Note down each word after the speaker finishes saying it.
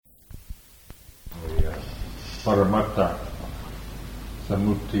Paramatta,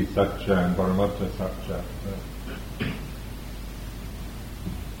 Samutti Satcha and Paramatta Satcha.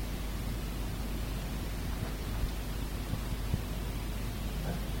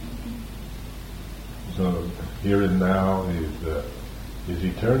 So here and now is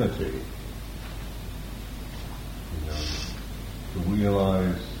eternity. You know, to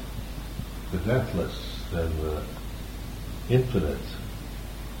realize the deathless and the infinite.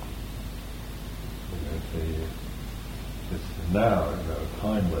 You know, it's now, you know,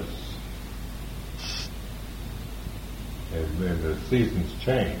 timeless. And then the seasons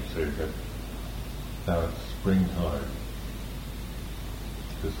change. So you've got, now it's springtime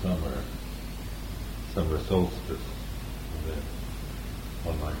to summer solstice, and then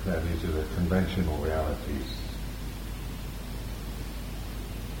one like that. These are the conventional realities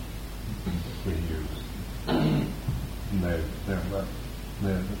we use. And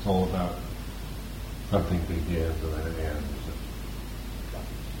it's all about something begins and then it ends,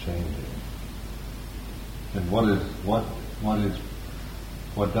 changing. And what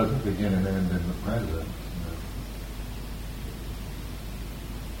doesn't begin and end in the present? You know?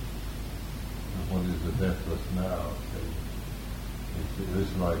 And what is the deathless now? It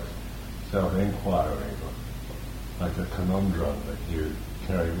is like self-inquiry, like a conundrum that you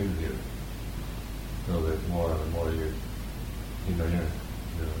carry with you. So that more and more you're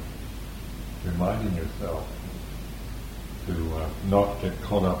reminding yourself to not get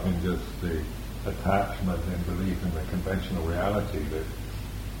caught up in just the attachment and belief in the conventional reality that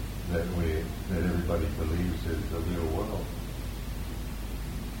everybody believes is the real world.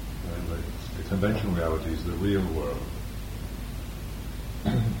 And the conventional reality is the real world.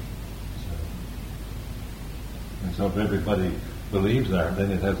 And so if everybody believes that, then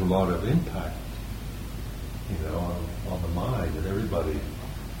it has a lot of impact, you know, on the mind, and everybody,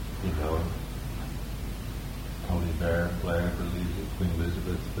 you know, Tony Blair believes it, Queen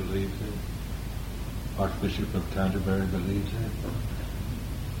Elizabeth believes it, Archbishop of Canterbury believes it.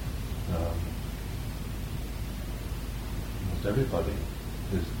 Almost everybody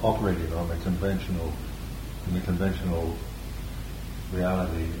is operating on in the conventional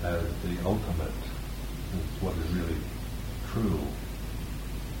reality as the ultimate, is what is really true.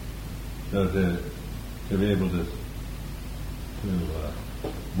 So to be able to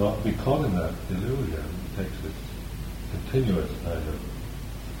not be caught in that delusion takes this continuous kind of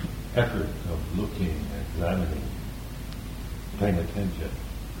effort of looking, examining, paying attention.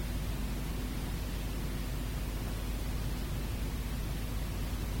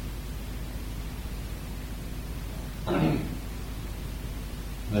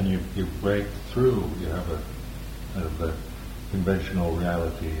 Then you break through, you have a kind of the conventional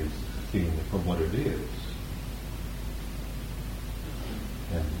reality is seen for what it is.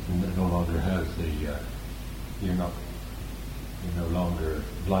 And it no longer has you're no longer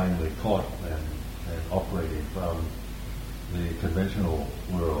blindly caught and operating from the conventional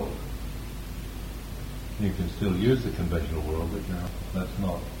world. You can still use the conventional world, but you know, that's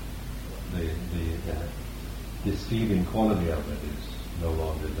not the deceiving quality of it is no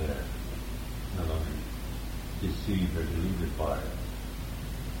longer there. No longer deceived or deluded by it.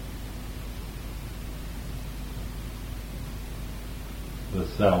 The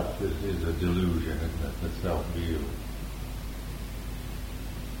self is a delusion, isn't it? The self-view.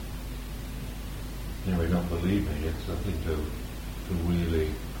 Anyway, don't believe me. It's something to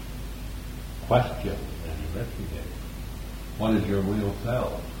really question and investigate. What is your real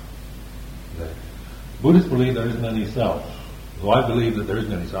self? Buddhists believe there isn't any self. Well, I believe that there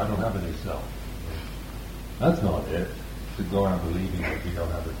isn't any self. I don't have any self. That's not it. To go around believing that you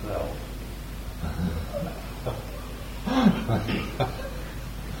don't have a self.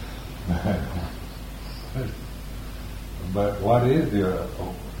 But what is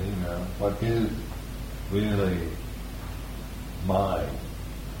what is really mine?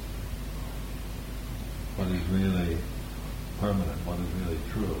 What is really permanent? What is really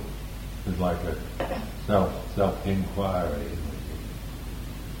true? It's like a self-inquiry.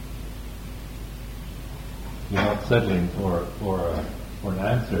 You're not settling for an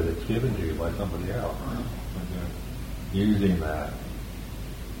answer that's given to you by somebody else. But you're using that,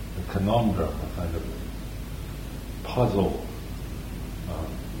 a conundrum, a kind of puzzle,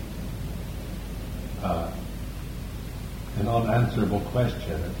 an unanswerable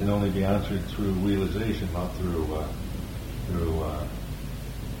question. It can only be answered through realization, not through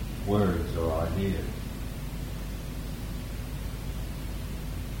words or ideas.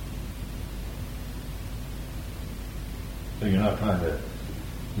 So you're not trying to,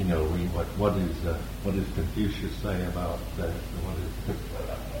 read what does Confucius say about what is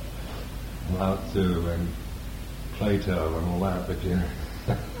Lao Tzu and Plato and all that, but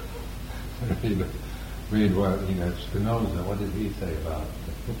read what Spinoza. What did he say about it?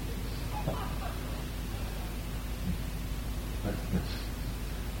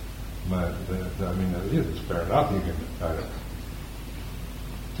 It's fair enough. You can kind of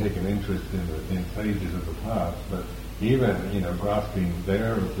take an interest in sages of the past, but even grasping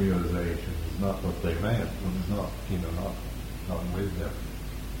their realization is not what they meant. It's not not wisdom.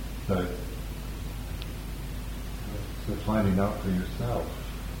 So finding out for yourself.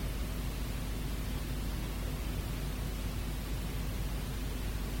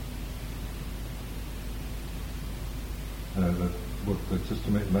 What the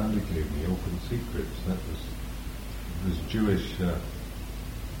Systematic Mandy gave me, Open Secrets, that was this Jewish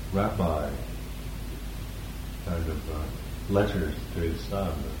rabbi kind of letters to his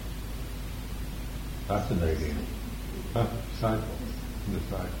son. Fascinating. Disciple.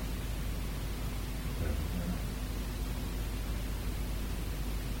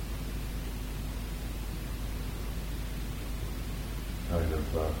 Kind of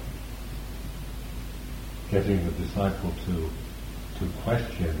getting the disciple to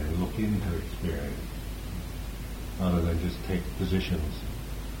question and look into experience, rather than just take religious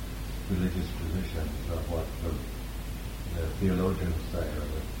positions of what the theologians say or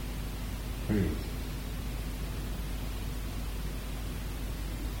the priests.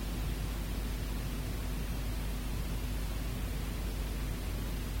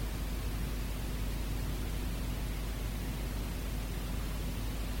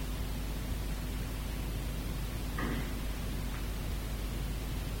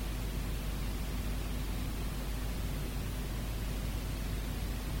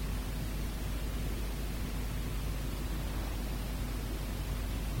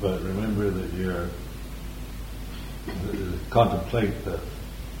 But remember that you're contemplate the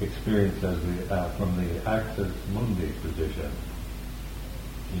experience as from the Axis Mundi position.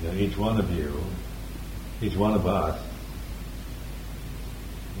 Each one of you, each one of us,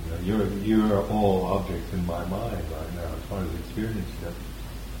 you're all objects in my mind right now as far as experience goes.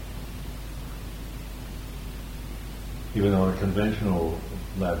 Even on a conventional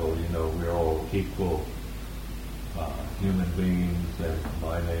level, we're all equal human beings, and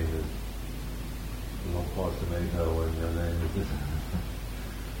my name is Lopez Tomato, and your name is this.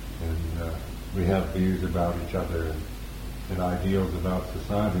 And we have views about each other and ideals about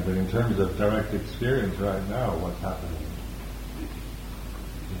society, but in terms of direct experience right now, what's happening?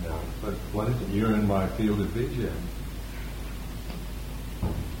 But what is it? You're in my field of vision.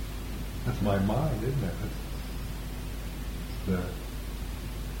 That's my mind, isn't it?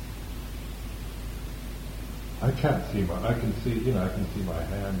 I can't see I can see my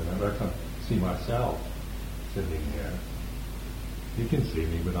hand, and I can't see myself sitting here. You can see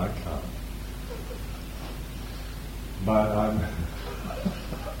me, but I can't. But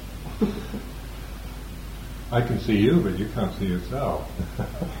I can see you, but you can't see yourself.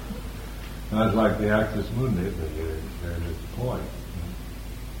 And that's like the Axis Mundi, isn't it? You're at this point,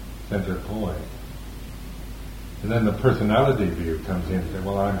 center point. And then the personality view comes in and says,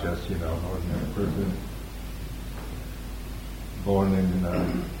 well, I'm just, an ordinary person, born in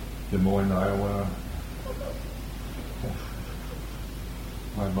Des Moines, Iowa.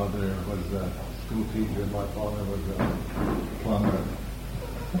 My mother was a school teacher, my father was a plumber.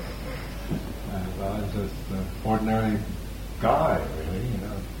 And I'm just an ordinary guy, really,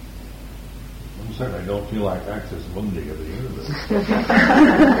 I'm certain I don't feel like Axis Mundi of the universe.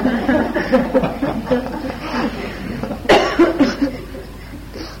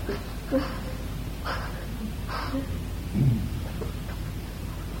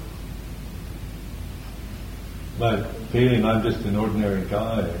 But feeling I'm just an ordinary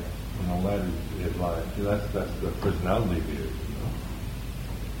guy, that is like, that's the personality view,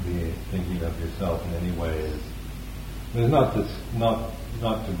 thinking of yourself in any way is, it's not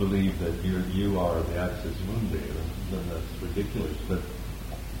to believe that you are the Axis Mundi, then that's ridiculous,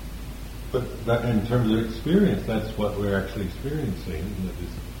 but that in terms of experience, that's what we're actually experiencing,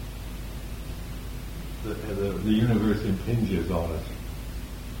 isn't it? The universe impinges on us.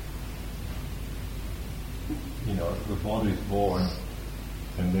 The body's born,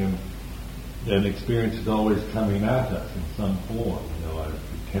 and then experience is always coming at us in some form. The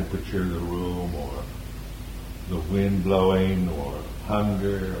temperature of the room, or the wind blowing, or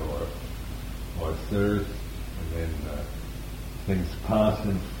hunger, or thirst, and then things pass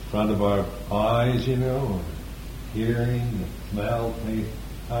in front of our eyes, hearing, smell, taste,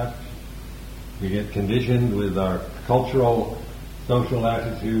 touch. We get conditioned with our cultural, social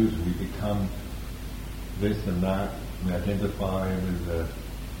attitudes. We become this and that. We identify with the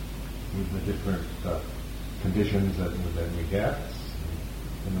different conditions that then we get,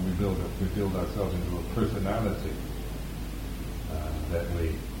 and then we build ourselves into a personality that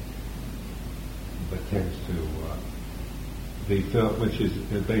tends to be felt, which is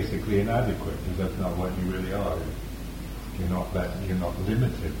basically inadequate, because that's not what you really are. You're not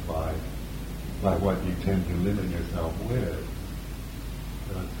limited by what you tend to limit yourself with.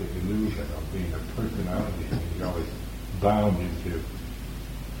 That's the illusion of being a personality. You're always bound into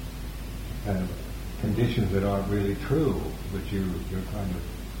kind of conditions that aren't really true, but you're kind of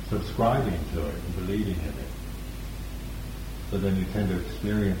subscribing to it and believing in it. So then you tend to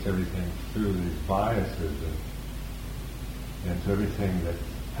experience everything through these biases, and so everything that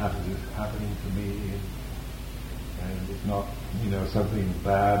happens is happening to me, and it's not, something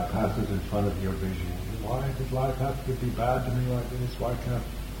bad passes in front of your vision. Why does life have to be bad to me like this? Why can't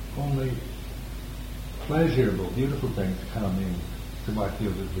only pleasurable, beautiful things come into my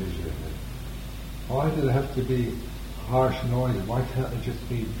field of vision? And why does it have to be harsh noises? Why can't it just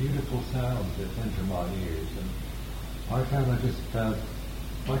be beautiful sounds that enter my ears? And why can't I just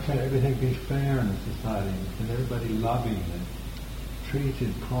why can't everything be fair in society and everybody loving and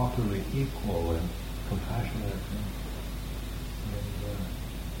treated properly, equal and compassionate? And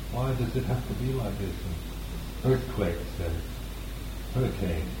why does it have to be like this? And earthquakes and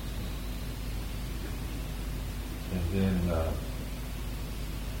hurricanes. And then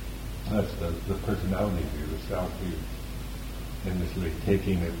that's the personality view, the self view, endlessly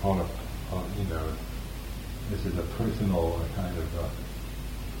taking it on this is a personal kind of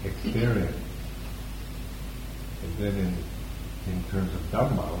experience. And then in terms of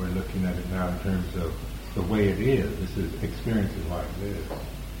Dhamma, we're looking at it now in terms of the way it is. This is experiences like this.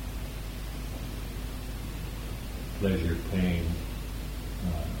 Pleasure, pain,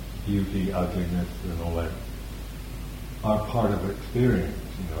 beauty, ugliness, and all that are part of experience.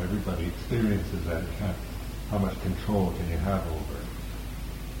 Everybody experiences that. How much control can you have over it?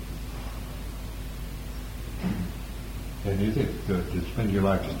 And is it good to spend your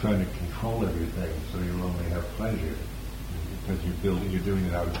life just trying to control everything so you'll only have pleasure? Because you're doing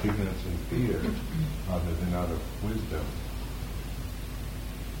it out of ignorance and fear rather than out of wisdom.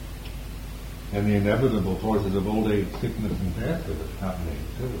 And the inevitable forces of old age, sickness, and death are happening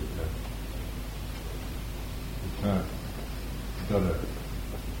too. You've got to,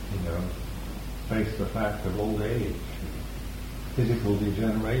 face the fact of old age, physical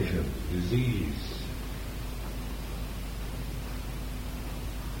degeneration, disease.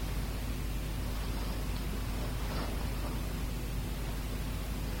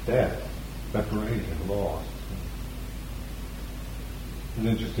 Death, separation, loss. It's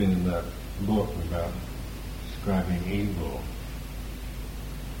interesting in that book about describing evil,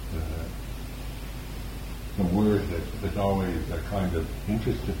 the word that always kind of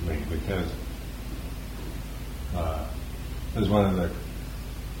interested me, because it was one of the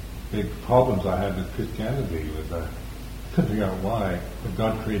big problems I had with Christianity, was figuring out why, if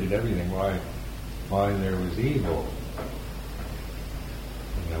God created everything, why there was evil.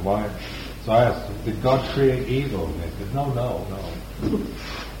 Why? So I asked, did God create evil? And they said, no.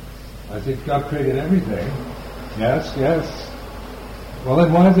 I said, God created everything. Yes. Well,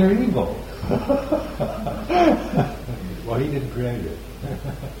 then why is there evil? Well, he didn't create it.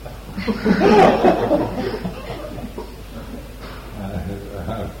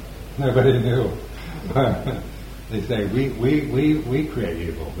 Nobody knew. They say, we create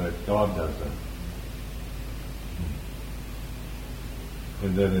evil, but God doesn't.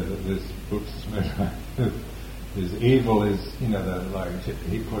 And then this book, his evil is,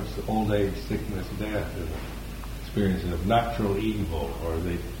 he puts old age, sickness, death as experiences of natural evil, or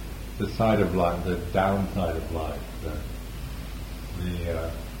the side of life, the downside of life,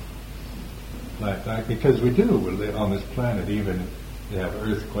 because we live on this planet. Even we have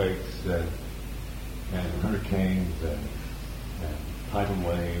earthquakes and hurricanes and tidal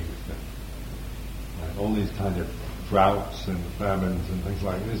waves and all these kind of droughts and famines and things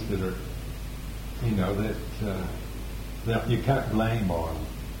like this that are, that you can't blame on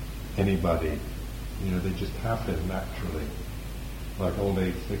anybody. They just happen naturally. Like old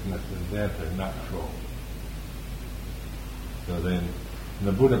age, sickness, and death are natural. So then,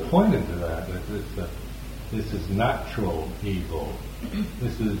 the Buddha pointed to that this is natural evil.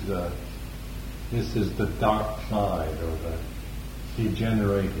 This is the dark side, or the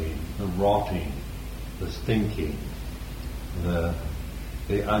degenerating, the rotting, the stinking, the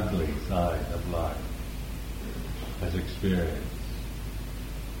ugly side of life as experience.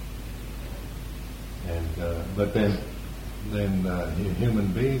 And but then human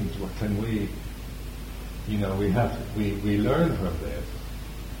beings, what can we? We learn from this,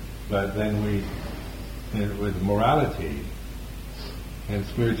 but then with morality and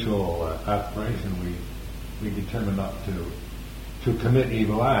spiritual aspiration, we determine not to commit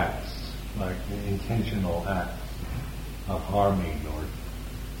evil acts, like intentional acts of harming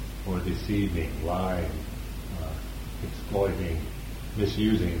or deceiving, lying, exploiting,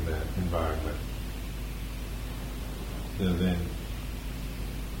 misusing the environment. So then,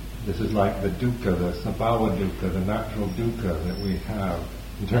 this is like the dukkha, the sabhava dukkha, the natural dukkha that we have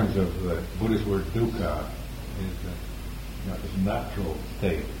in terms of the Buddhist word dukkha is this natural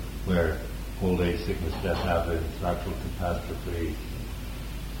state where old age, sickness, death happens, natural catastrophe,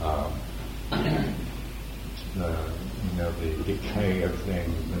 the decay of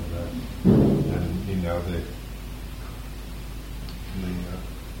things, and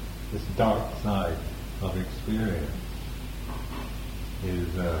this dark side of experience is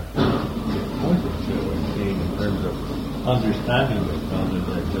pointed to and seen in terms of understanding it rather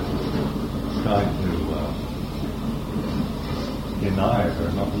than just trying to deny it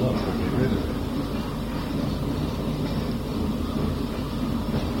or not look or get rid of it.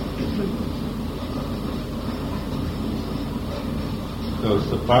 So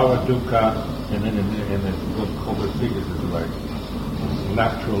sabhava dukkha, and then in this book Cobra Figures is like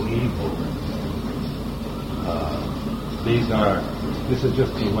natural evil. This is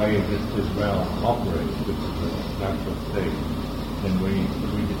just the way this realm operates. This is a natural state. And we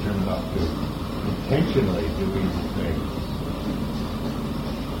determine not to intentionally do evil things.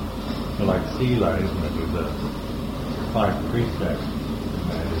 So like sila, isn't it? Is the 5 precepts, and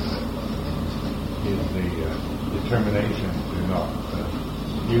that is the determination to not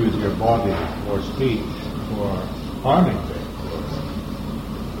use your body or speech for harming things, or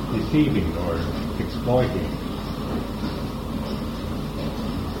deceiving, or exploiting.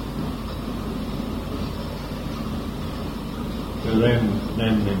 So then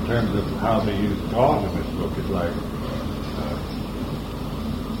in terms of how they use God in this book, it's like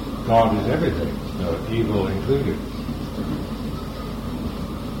God is everything, so evil included.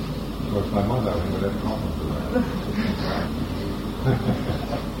 Of course, my mother would have problems with that.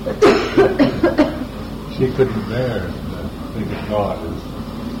 She couldn't bear to think of God as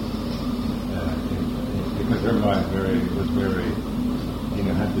because her mind was very,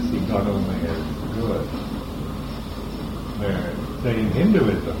 had to see God only as good. Say in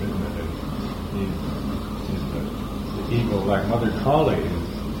Hinduism, isn't it? The evil, like Mother Kali,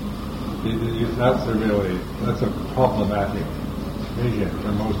 that's a problematic vision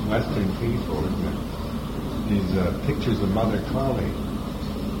for most Western people, isn't it? These pictures of Mother Kali,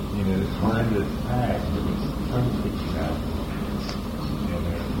 this horrendous hag with its tongue sticking out, and a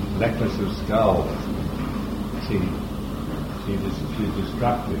necklace of skulls. She's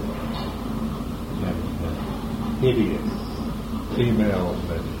destructive and hideous. Female,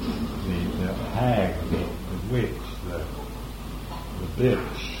 the hag, the witch, the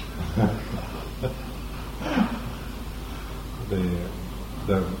bitch,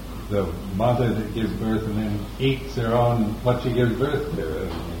 the mother that gives birth and then eats her own what she gives birth to.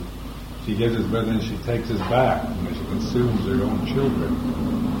 And she gives us birth and she takes us back. She consumes her own children.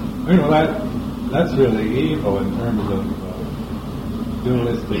 That's really evil in terms of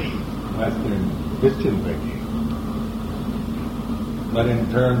dualistic Western Christian thinking. But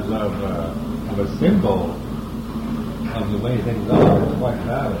in terms of a symbol of the way things are, it's quite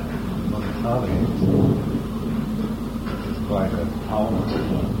valid. Mother Kali is quite a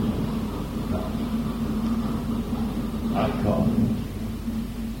powerful icon.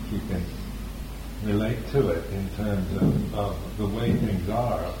 You can relate to it in terms of the way things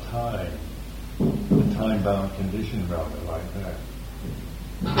are, of time, the time-bound condition rather like that.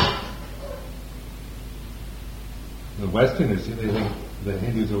 The Westerners, they think the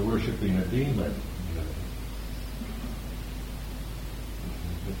Hindus are worshipping a demon.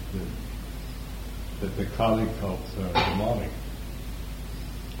 That the Kali cults are demonic.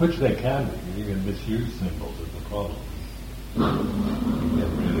 Which they can be. You can misuse symbols is the problem. You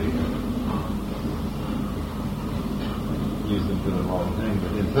can really use them for the wrong thing.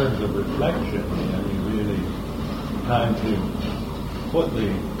 But in terms of reflection, you really trying to put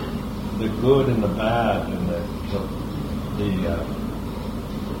the good and the bad and the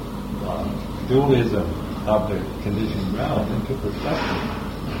dualism of the conditioned realm into perspective,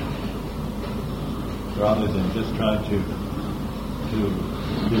 rather than just trying to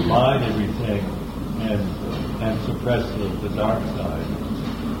divide everything and suppress the dark side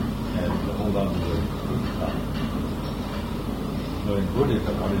and hold on to the good side. So in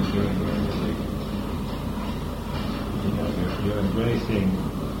Buddhism, what it's doing is you're embracing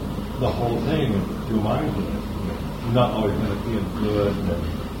the whole thing through mindfulness. You're not always going to feel good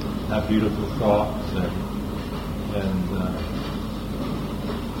have beautiful thoughts and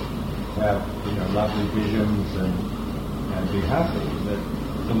have lovely visions and be happy. That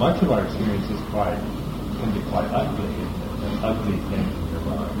so much of our experience can be quite ugly, and ugly things in your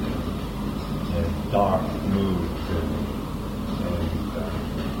mind, and dark moods and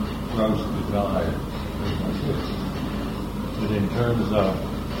gross desires, things like this. But in terms of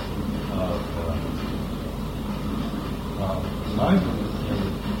mindfulness,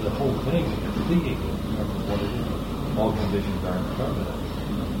 the whole thing is seeing in terms of what it is. All conditions are impermanent.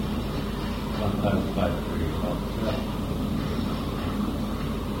 Sometimes quite free about self.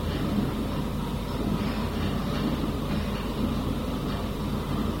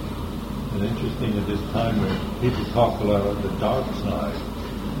 And interesting at this time where people talk a lot about the dark side.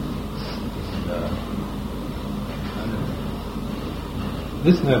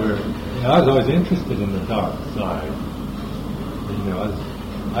 This never, I was always interested in the dark side.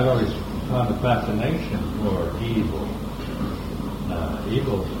 I've always found a fascination for evil.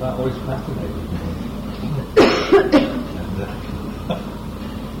 Evil always fascinated me.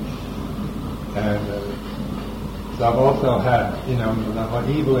 So I've also had, what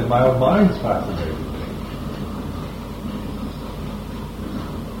evil in my own mind's fascinated me.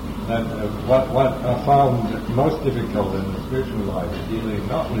 And what I found most difficult in the spiritual life is dealing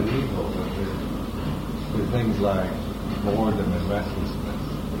not with evil, but with things like boredom and restlessness,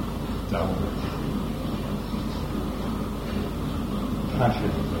 dullness,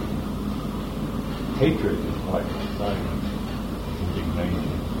 passion, hatred is quite exciting,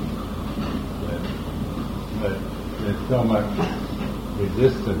 indignation. But there's so much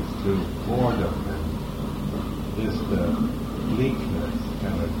resistance to boredom and just bleakness,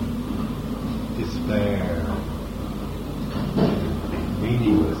 kind of despair,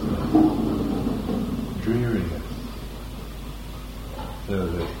 meaninglessness, dreariness. So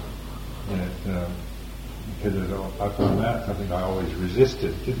that, because I found that something I always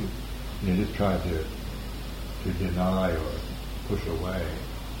resisted, just tried to deny or push away.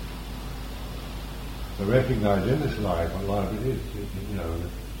 I recognize in this life a lot of it is,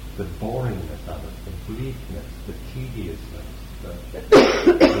 the boringness of it, the bleakness, the tediousness,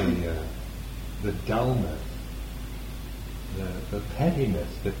 the dullness, the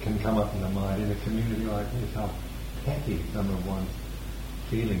pettiness that can come up in the mind in a community like this, how petty some of one's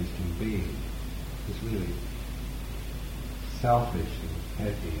feelings can be. It's really selfish and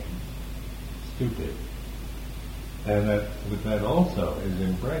petty and stupid. And that also is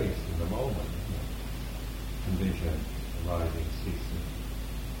embraced in the moment. Condition arising, ceasing.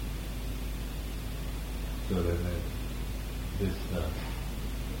 So that this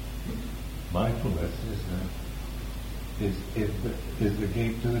mindfulness is the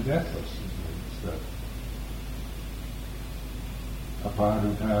gate to the deathless. It's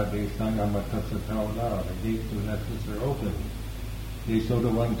Aparuta Sangamatasatavada, the gates to the deathless are open.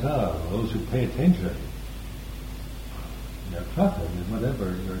 Yesodavanta, those who pay attention. Trust in whatever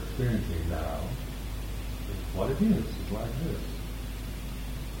you're experiencing now. What it is. It's like this.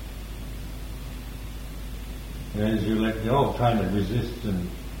 And as you let go of trying to resist and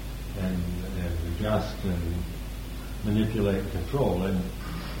adjust and manipulate and control, and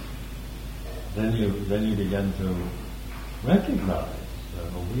then you begin to recognize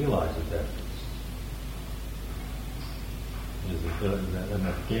or realize the difference. And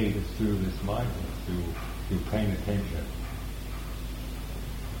that gate is through this mindfulness, through paying attention.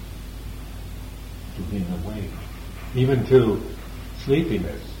 To being awake, even to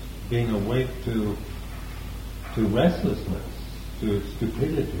sleepiness, being awake to restlessness, to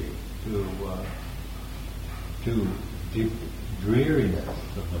stupidity, to deep dreariness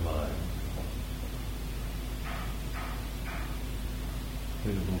of the mind,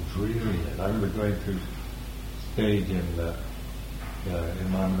 physical dreariness. I remember going through stage in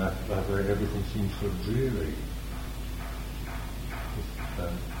my life where everything seems so dreary.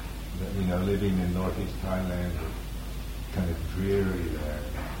 Living in northeast Thailand, it's kind of dreary there.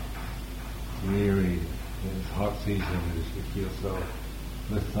 Dreary. In this hot season, you feel so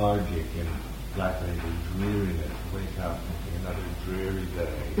lethargic and lacking in dreariness. Wake up thinking another dreary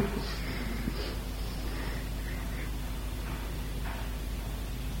day.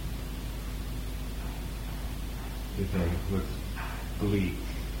 Everything looks bleak.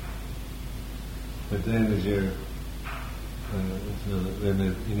 But then as you're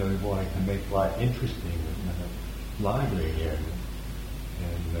wanting to make life interesting and lively again,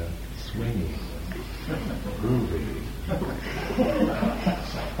 and swinging and groovy.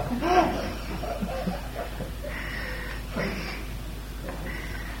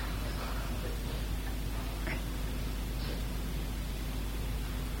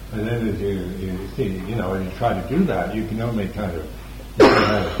 And then as you see, when you try to do that, you can only kind of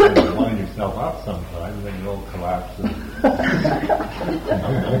wind yourself up sometimes, and then it all collapses.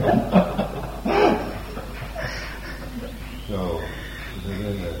 So,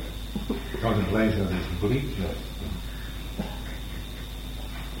 then the contemplation of this bleakness.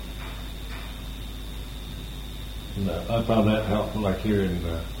 And I found that helpful, like here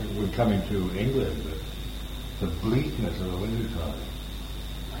when coming to England, the bleakness of the winter time.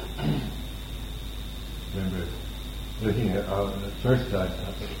 Remember looking at first I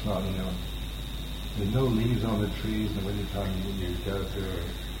thought, there's no leaves on the trees in the winter time. You go to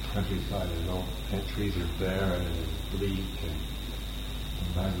a countryside and all the trees are bare and it's bleak, and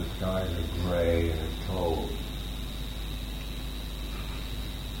sometimes the skies are grey and it's cold.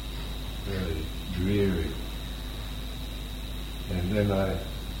 Really dreary. And then I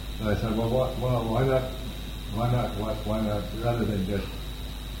said, why not, rather than just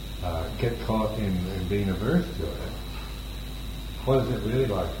get caught in being averse to it, what is it really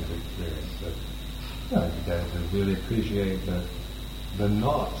like to experience that? You get to really appreciate the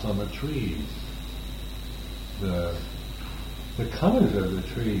knots on the trees, the colors of the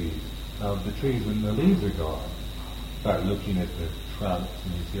trees when the leaves are gone. Start looking at the trunks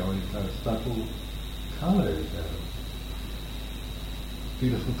and you see all these kind of subtle colors,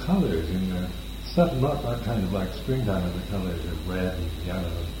 beautiful colors in the subtle, not kind of like springtime of the colors of red and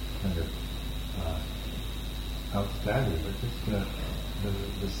yellow, kind of outstanding, but just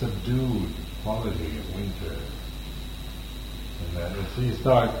the subdued quality of winter. And so you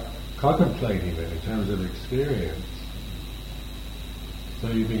start contemplating it in terms of experience. So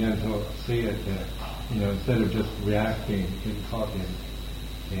you begin to see it, instead of just reacting, getting caught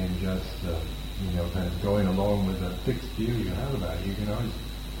in just, kind of going along with a fixed view you have about it. You can always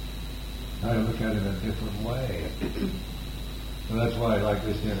kind of look at it in a different way. And that's why I like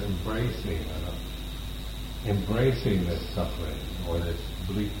this embracing this suffering or this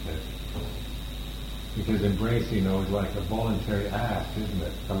bleakness. Because embracing is like a voluntary act, isn't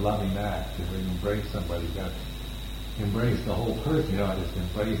it? A loving act. If you embrace somebody, you've got to embrace the whole person. You're not just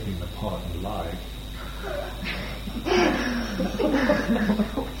embracing the part you like.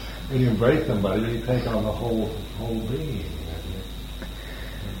 When you embrace somebody, you take on the whole being.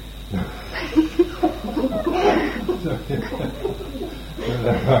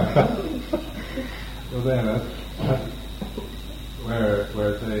 Well, then that's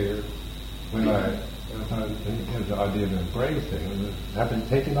where say when I the idea of embracing, having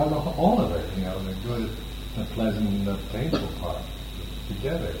taken on all of it, the good, the pleasant, the painful part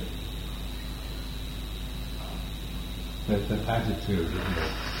together. There's an attitude, isn't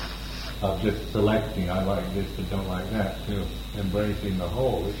it, of just selecting, I like this but don't like that, to embracing the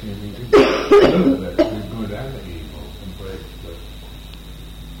whole, which means you do the good and the evil, embrace the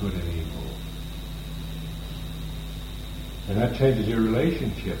good and evil. And that changes your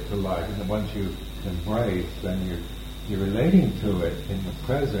relationship to life. And once you embrace, then you're relating to it in the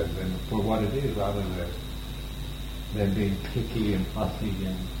present and for what it is, rather than being picky and fussy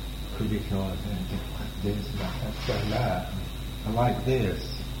and critical and saying, this, that. I like this.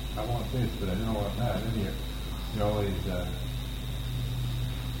 I want this, but I don't want that. And you're always,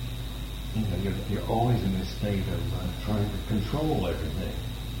 you're always in this state of trying to control everything.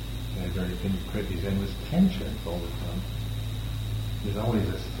 And you create these endless tensions all the time. There's always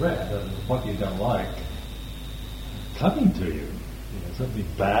this threat of what you don't like coming to you. Something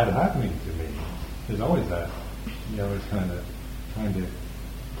bad happening to me. There's always that. It's kind of trying to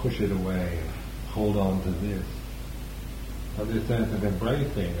push it away and hold on to this. But this sense of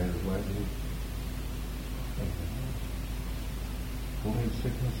embracing is what you holding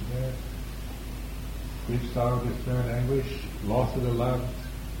sickness there, grief, sorrow, despair, and anguish, loss of the loved,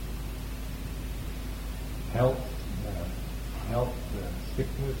 health,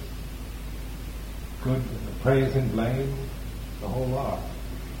 sickness, good, praise and blame, the whole lot.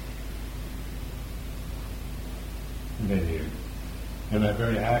 And then and that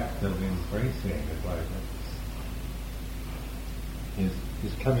very act of embracing is like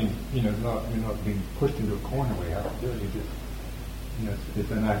is coming. You're not being pushed into a corner where you have to do it. You just,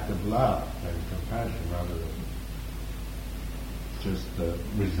 it's an act of love and compassion rather than just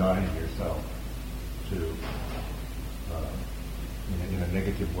resigning yourself to. In a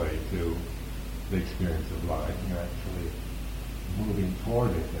negative way to the experience of life. You're actually moving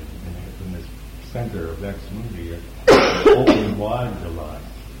toward it, and in this center of that movie, you're opening wide to life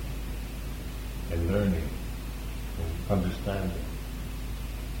and learning and understanding.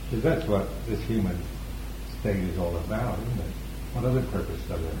 Because that's what this human state is all about, isn't it? What other purpose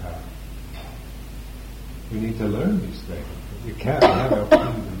does it have? We need to learn these things. We can't have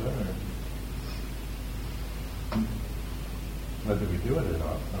opportunity to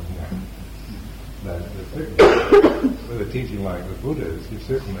teaching like the Buddha's,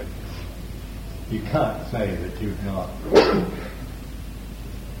 you can't say that you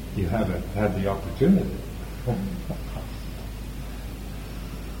haven't had the opportunity.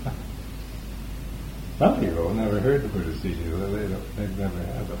 Some people have never heard the Buddha's teaching, they've never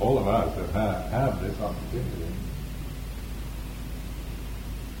had it. All of us have this opportunity.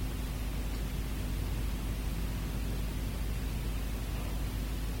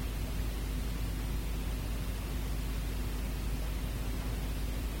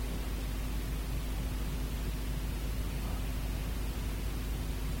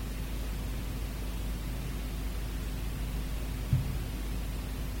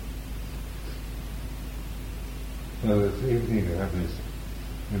 So it's easy to have this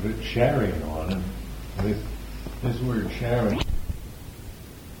a bit sharing on, and this word sharing.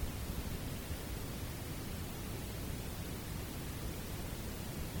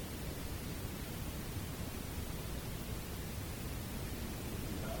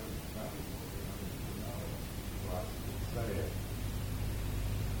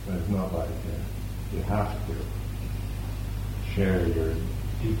 But it's not like you have to share your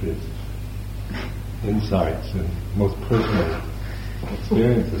deepest insights and most personal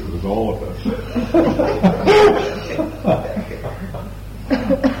experiences with all of us.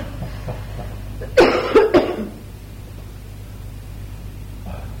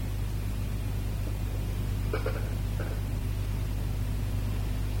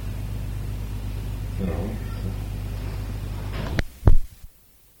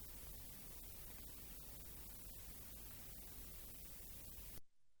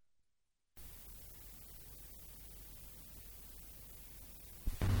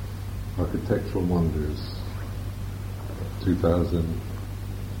 Architectural wonders 2,000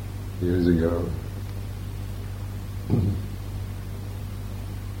 years ago.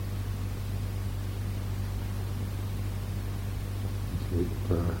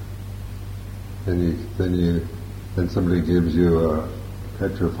 Then somebody gives you a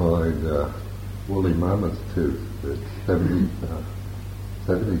petrified woolly mammoth tooth that's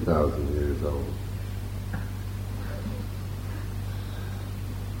 70,000 years old.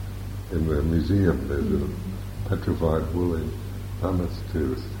 In the museum, there's a petrified woolly mammoth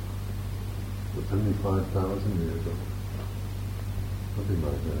tooth that's 75,000 years old. Something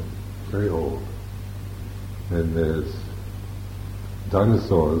like that. Very old. And there's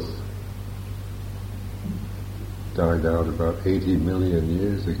dinosaurs died out about 80 million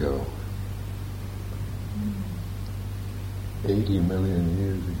years ago. 80 million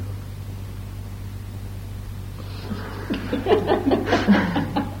years ago.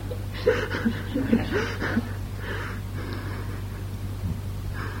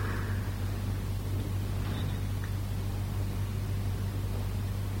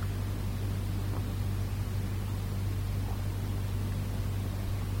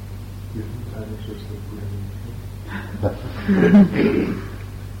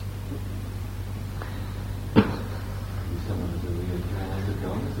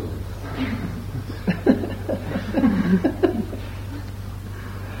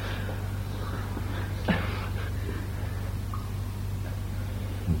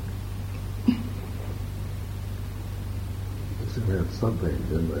 We have something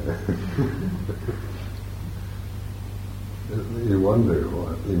in there. You wonder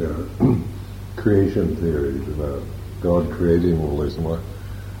what, creation theories about God creating all this. Why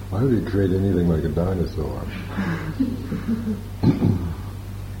would he create anything like a dinosaur?